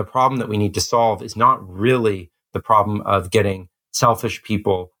 And the problem that we need to solve is not really the problem of getting selfish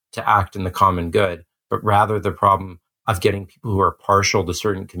people to act in the common good, but rather the problem of getting people who are partial to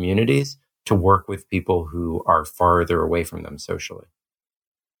certain communities to work with people who are farther away from them socially.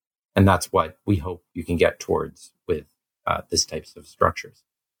 And that's what we hope you can get towards with this types of structures.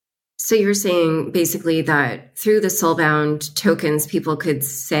 So you're saying basically that through the soulbound tokens, people could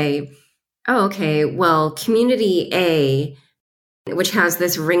say, oh, okay, well, community A, which has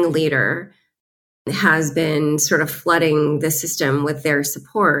this ringleader, has been sort of flooding the system with their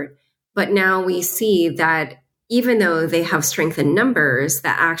support. But now we see that even though they have strength in numbers,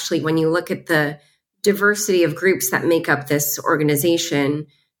 that actually when you look at the diversity of groups that make up this organization,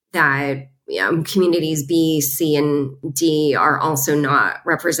 that communities B, C, and D are also not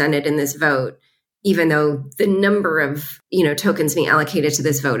represented in this vote. even though the number of, tokens being allocated to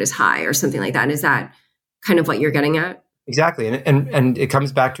this vote is high or something like that. Is that kind of what you're getting at? Exactly. And it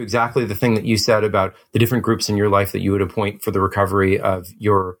comes back to exactly the thing that you said about the different groups in your life that you would appoint for the recovery of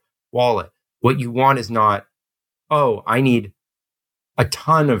your wallet. What you want is not, oh, I need a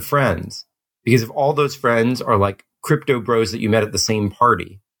ton of friends, because if all those friends are like crypto bros that you met at the same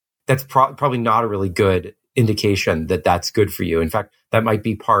party, that's probably not a really good indication that that's good for you. In fact, that might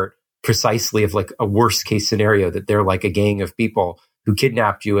be part precisely of like a worst case scenario, that they're like a gang of people who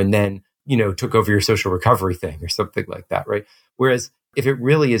kidnapped you and then, took over your social recovery thing or something like that, right? Whereas if it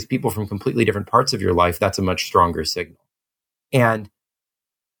really is people from completely different parts of your life, that's a much stronger signal. And,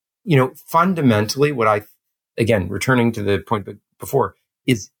 fundamentally again, returning to the point before,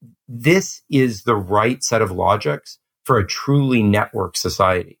 is this is the right set of logics for a truly networked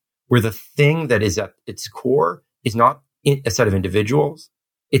society, where the thing that is at its core is not a set of individuals.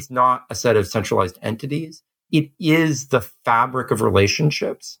 It's not a set of centralized entities. It is the fabric of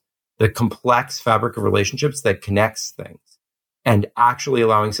relationships, the complex fabric of relationships that connects things, and actually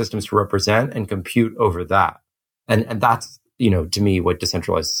allowing systems to represent and compute over that. And that's, to me, what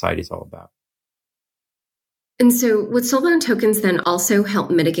decentralized society is all about. And so would soulbound tokens then also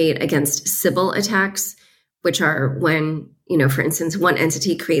help mitigate against Sybil attacks, which are when, for instance, one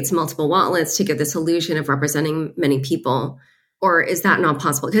entity creates multiple wallets to give this illusion of representing many people? Or is that not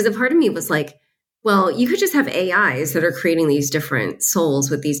possible? Because a part of me was like, well, you could just have AIs that are creating these different souls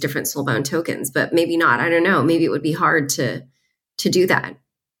with these different soulbound tokens, but maybe not. I don't know. Maybe it would be hard to do that.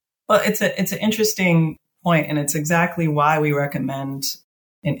 Well, it's an interesting point, and it's exactly why we recommend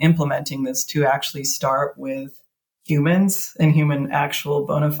in implementing this to actually start with humans and actual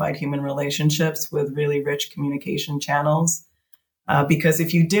bona fide human relationships with really rich communication channels. Because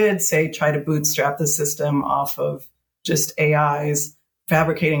if you did, say, try to bootstrap the system off of just AIs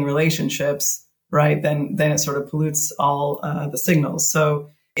fabricating relationships, right, then it sort of pollutes all the signals. So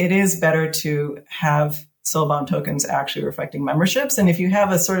it is better to have soulbound tokens actually reflecting memberships. And if you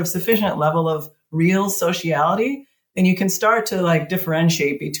have a sort of sufficient level of real sociality, then you can start to like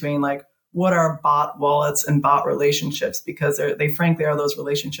differentiate between like what are bot wallets and bot relationships, because they frankly are those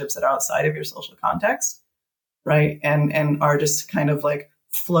relationships that are outside of your social context, right? And are just kind of like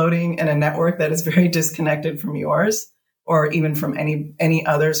floating in a network that is very disconnected from yours or even from any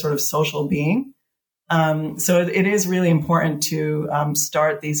other sort of social being. So it is really important to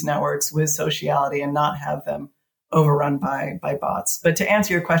start these networks with sociality and not have them overrun by bots. But to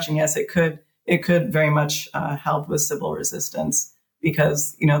answer your question, yes, it could very much help with Sybil resistance,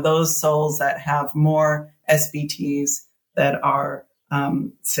 because those souls that have more SBTs that are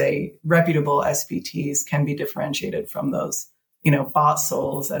say reputable SBTs can be differentiated from those bot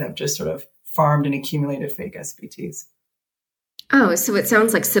souls that have just sort of farmed and accumulated fake SBTs. Oh, so it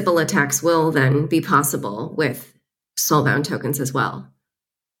sounds like Sybil attacks will then be possible with soulbound tokens as well.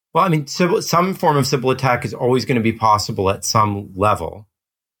 Well, I mean, some form of Sybil attack is always going to be possible at some level,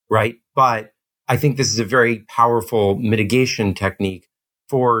 right? But I think this is a very powerful mitigation technique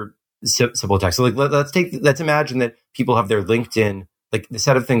for Sybil attacks. So, like, let's imagine that people have their LinkedIn, like the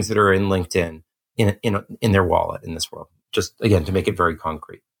set of things that are in LinkedIn, in their wallet in this world. Just again to make it very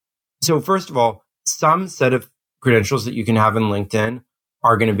concrete. So, first of all, some set of credentials that you can have in LinkedIn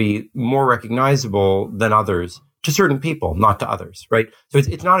are going to be more recognizable than others to certain people, not to others, right? So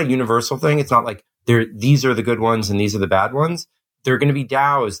it's not a universal thing. It's not like these are the good ones and these are the bad ones. There are going to be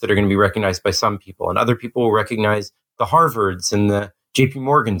DAOs that are going to be recognized by some people, and other people will recognize the Harvards and the JP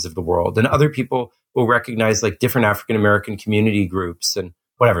Morgans of the world, and other people will recognize like different African American community groups and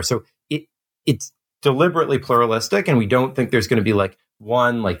whatever. So it's deliberately pluralistic, and we don't think there's going to be like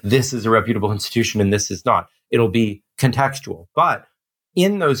one, like this is a reputable institution and this is not. It'll be contextual. But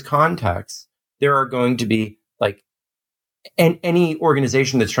in those contexts, there are going to be like any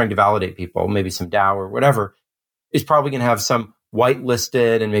organization that's trying to validate people, maybe some DAO or whatever, is probably going to have some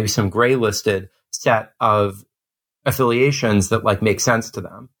whitelisted and maybe some gray listed set of affiliations that like make sense to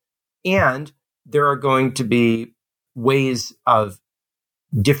them. And there are going to be ways of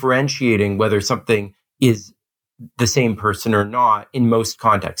differentiating whether something is the same person or not in most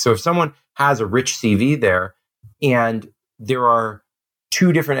contexts. So if someone has a rich CV there and there are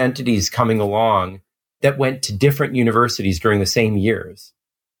two different entities coming along that went to different universities during the same years,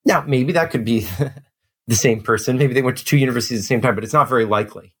 now maybe that could be the same person. Maybe they went to two universities at the same time, but it's not very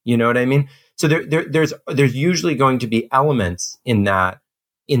likely. You know what I mean? So there's usually going to be elements in that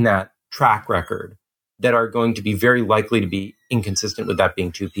track record that are going to be very likely to be inconsistent with that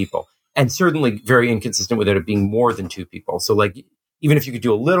being two people, and certainly very inconsistent with it being more than two people. So like, even if you could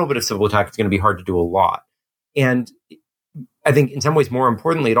do a little bit of Sybil attack, it's going to be hard to do a lot. And I think in some ways, more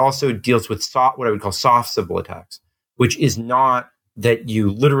importantly, it also deals with what I would call soft Sybil attacks, which is not that you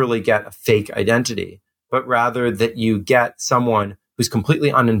literally get a fake identity, but rather that you get someone who's completely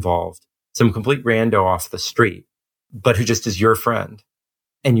uninvolved, some complete rando off the street, but who just is your friend,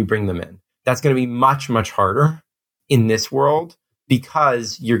 and you bring them in. That's going to be much, much harder in this world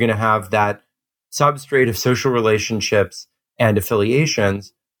because you're going to have that substrate of social relationships and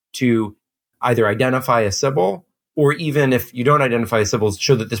affiliations to either identify a Sybil, or even if you don't identify a Sybil,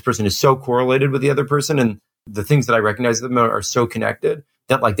 show that this person is so correlated with the other person and the things that I recognize them are so connected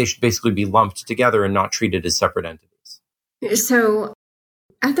that like they should basically be lumped together and not treated as separate entities. So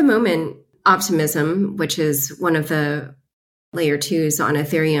at the moment, Optimism, which is one of the layer 2s on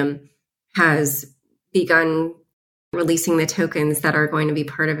Ethereum, has begun releasing the tokens that are going to be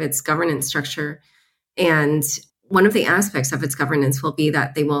part of its governance structure. And one of the aspects of its governance will be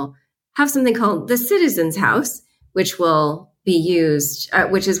that they will have something called the Citizens House, which will be used,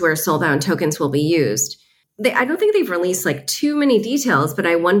 which is where soulbound tokens will be used. I don't think they've released like too many details, but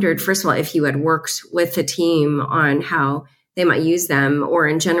I wondered, first of all, if you had worked with the team on how they might use them, or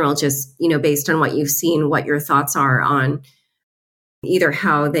in general, just, based on what you've seen, what your thoughts are on either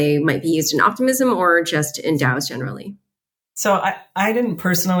how they might be used in Optimism or just in DAOs generally. So I didn't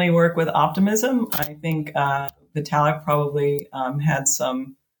personally work with Optimism. I think Vitalik probably had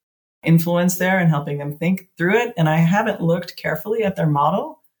some influence there in helping them think through it. And I haven't looked carefully at their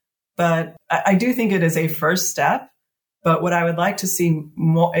model, but I do think it is a first step. But what I would like to see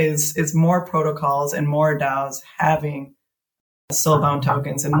more is more protocols and more DAOs having soulbound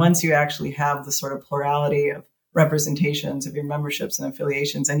tokens. And once you actually have the sort of plurality of representations of your memberships and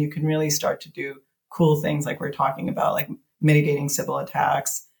affiliations, and you can really start to do cool things like we're talking about, like mitigating Sybil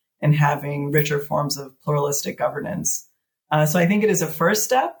attacks and having richer forms of pluralistic governance. So I think it is a first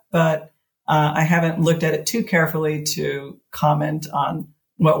step, but I haven't looked at it too carefully to comment on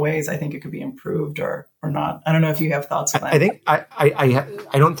what ways I think it could be improved or not. I don't know if you have thoughts on that. I think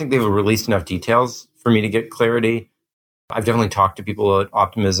I don't think they've released enough details for me to get clarity. I've definitely talked to people at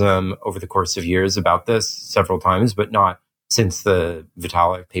Optimism over the course of years about this several times, but not since the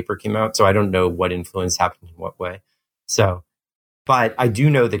Vitalik paper came out. So I don't know what influence happened in what way. So, but I do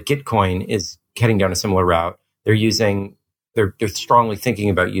know that Gitcoin is heading down a similar route. They're strongly thinking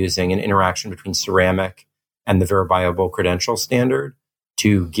about using an interaction between Ceramic and the verifiable credential standard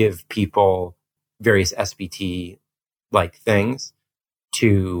to give people various SBT-like things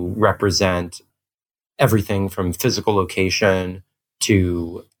to represent everything from physical location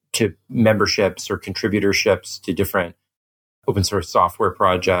to memberships or contributorships to different open source software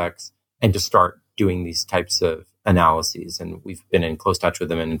projects, and to start doing these types of analyses. And we've been in close touch with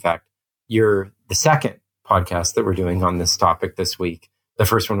them. And in fact, you're the second podcast that we're doing on this topic this week. The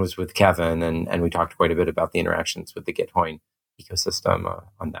first one was with Kevin, and we talked quite a bit about the interactions with the Gitcoin ecosystem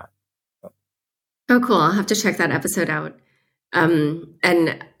on that. Oh, cool. I'll have to check that episode out.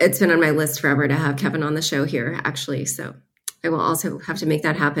 And it's been on my list forever to have Kevin on the show here, actually. So I will also have to make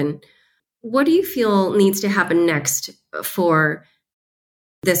that happen. What do you feel needs to happen next for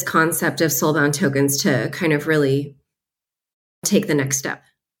this concept of soulbound tokens to kind of really take the next step?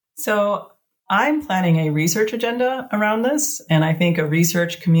 So I'm planning a research agenda around this. And I think a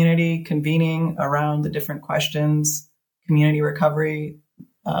research community convening around the different questions, community recovery,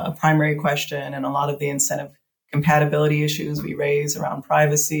 a primary question, and a lot of the incentive compatibility issues we raise around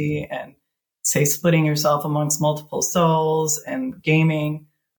privacy and, say, splitting yourself amongst multiple souls and gaming.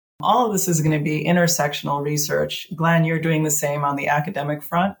 All of this is going to be intersectional research. Glenn, you're doing the same on the academic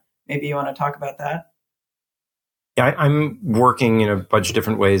front. Maybe you want to talk about that? Yeah, I'm working in a bunch of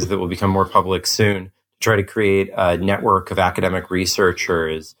different ways that will become more public soon to try to create a network of academic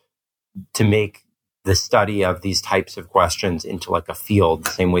researchers to make the study of these types of questions into like a field,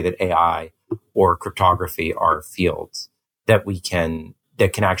 the same way that AI or cryptography are fields that can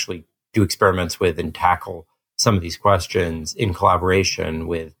actually do experiments with and tackle some of these questions in collaboration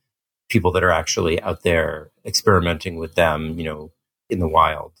with people that are actually out there experimenting with them, in the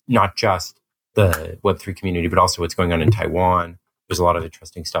wild. Not just the Web3 community, but also what's going on in Taiwan. There's a lot of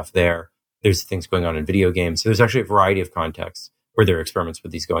interesting stuff there. There's things going on in video games. So there's actually a variety of contexts where there are experiments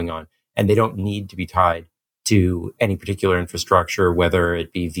with these going on. And they don't need to be tied to any particular infrastructure, whether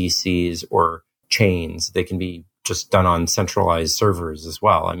it be VCs or chains. They can be just done on centralized servers as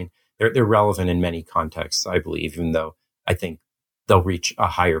well. I mean, they're relevant in many contexts, I believe, even though I think they'll reach a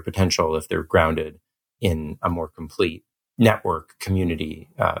higher potential if they're grounded in a more complete network community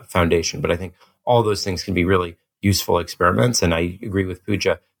foundation. But I think all those things can be really useful experiments. And I agree with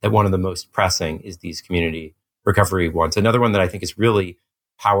Pooja that one of the most pressing is these community recovery ones. Another one that I think is really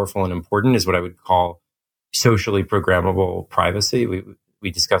powerful and important is what I would call socially programmable privacy.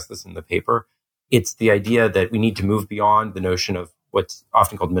 We discussed this in the paper. It's the idea that we need to move beyond the notion of what's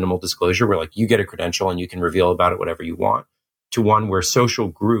often called minimal disclosure, where like you get a credential and you can reveal about it whatever you want, to one where social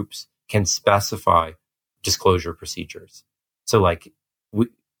groups can specify disclosure procedures. So like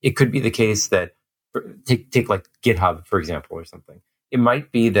it could be the case that take like GitHub, for example, or something. It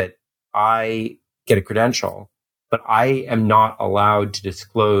might be that I get a credential, but I am not allowed to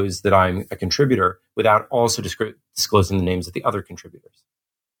disclose that I'm a contributor without also disclosing the names of the other contributors,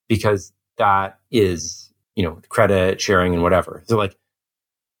 because that is, credit sharing and whatever. So like,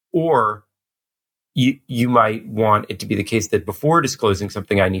 or you might want it to be the case that before disclosing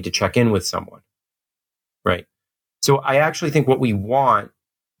something, I need to check in with someone, right? So I actually think what we want,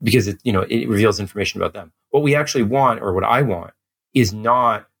 because it reveals information about them, what we actually want, or what I want, is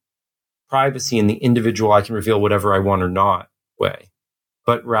not privacy in the individual I can reveal whatever I want or not way,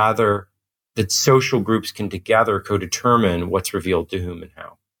 but rather that social groups can together co-determine what's revealed to whom and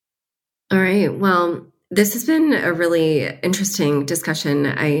how. All right. Well, this has been a really interesting discussion.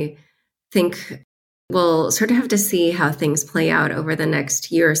 I think we'll sort of have to see how things play out over the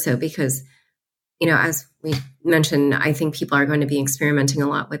next year or so, because, as we mentioned, I think people are going to be experimenting a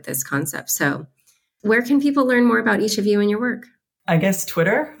lot with this concept. So where can people learn more about each of you and your work? I guess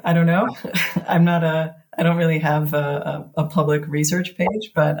Twitter. I don't know. I don't really have a public research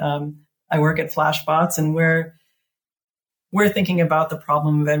page, but I work at Flashbots, and we're thinking about the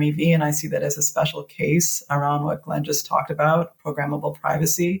problem of MEV, and I see that as a special case around what Glenn just talked about, programmable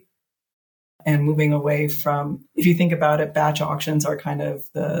privacy, and moving away from, if you think about it, batch auctions are kind of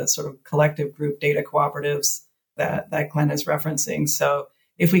the sort of collective group data cooperatives that Glenn is referencing. So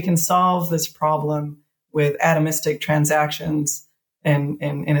if we can solve this problem with atomistic transactions in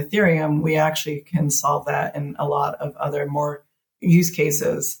Ethereum, we actually can solve that in a lot of other more use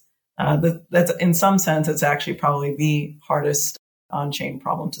cases. That's in some sense, it's actually probably the hardest on-chain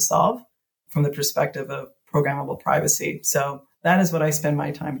problem to solve from the perspective of programmable privacy. So that is what I spend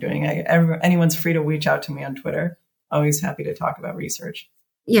my time doing. Anyone's free to reach out to me on Twitter. Always happy to talk about research.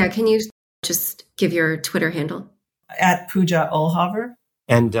 Yeah, can you just give your Twitter handle? At Pooja Ulhaver.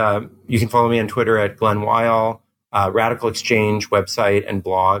 And you can follow me on Twitter at Glenn Weil. Radical Exchange website and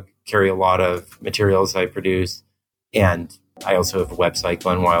blog carry a lot of materials I produce. And I also have a website,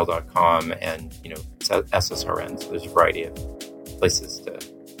 glennweil.com, and, SSRN. So there's a variety of places to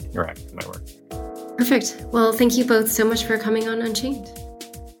interact with my work. Perfect. Well, thank you both so much for coming on Unchained.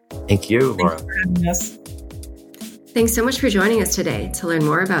 Thank you, Laura. Thanks for having us. Thanks so much for joining us today. To learn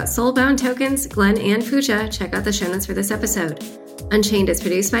more about Soulbound tokens, Glenn and Pooja, check out the show notes for this episode. Unchained is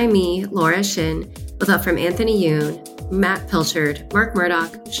produced by me, Laura Shin, with help from Anthony Yoon, Matt Pilchard, Mark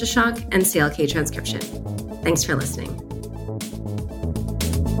Murdoch, Shashank, and CLK Transcription. Thanks for listening.